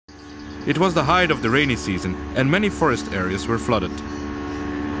It was the height of the rainy season and many forest areas were flooded.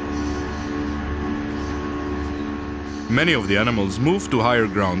 Many of the animals moved to higher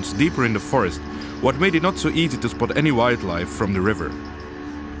grounds deeper in the forest, what made it not so easy to spot any wildlife from the river.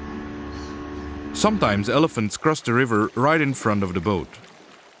 Sometimes elephants crossed the river right in front of the boat.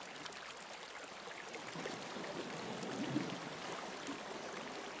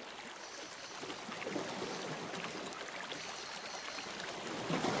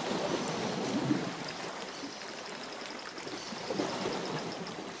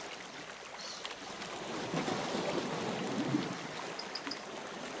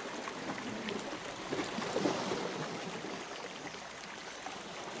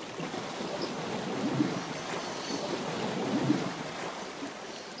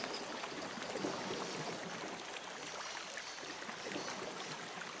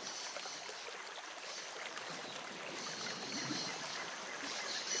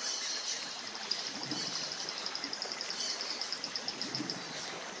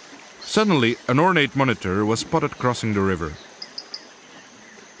 Suddenly, an ornate monitor was spotted crossing the river.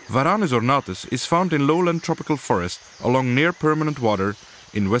 Varanus ornatus is found in lowland tropical forest along near permanent water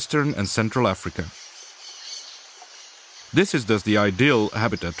in western and central Africa. This is thus the ideal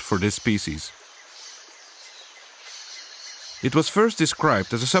habitat for this species. It was first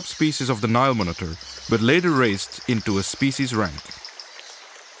described as a subspecies of the Nile monitor, but later raised into a species rank.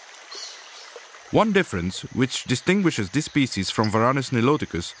 One difference which distinguishes this species from Varanus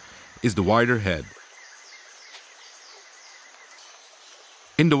niloticus is the wider head.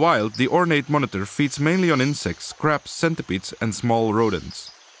 In the wild, the ornate monitor feeds mainly on insects, crabs, centipedes and small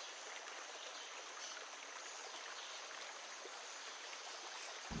rodents.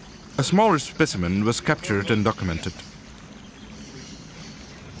 A smaller specimen was captured and documented.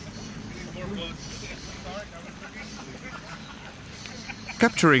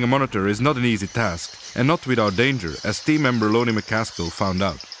 Capturing a monitor is not an easy task, and not without danger, as team member Lonnie McCaskill found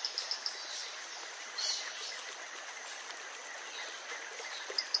out.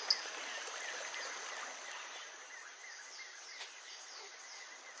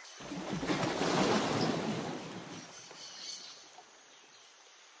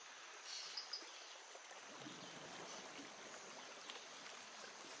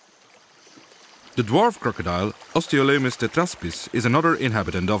 The dwarf crocodile, Osteolaemus tetraspis, is another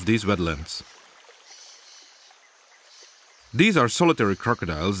inhabitant of these wetlands. These are solitary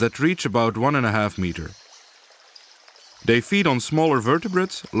crocodiles that reach about 1.5 meters. They feed on smaller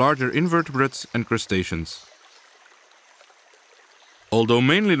vertebrates, larger invertebrates and crustaceans. Although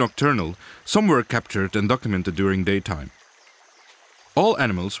mainly nocturnal, some were captured and documented during daytime. All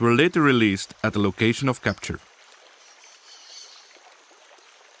animals were later released at the location of capture.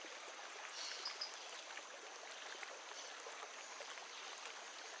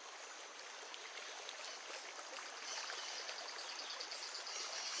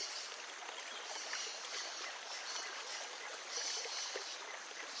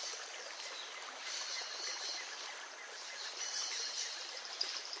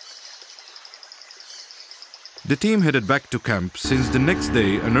 The team headed back to camp since the next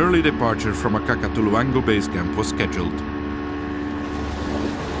day an early departure from Akaka to Loango base camp was scheduled.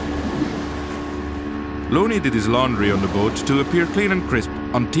 Lonnie did his laundry on the boat to appear clean and crisp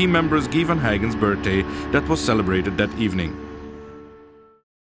on team members Guy van Hagen's birthday that was celebrated that evening.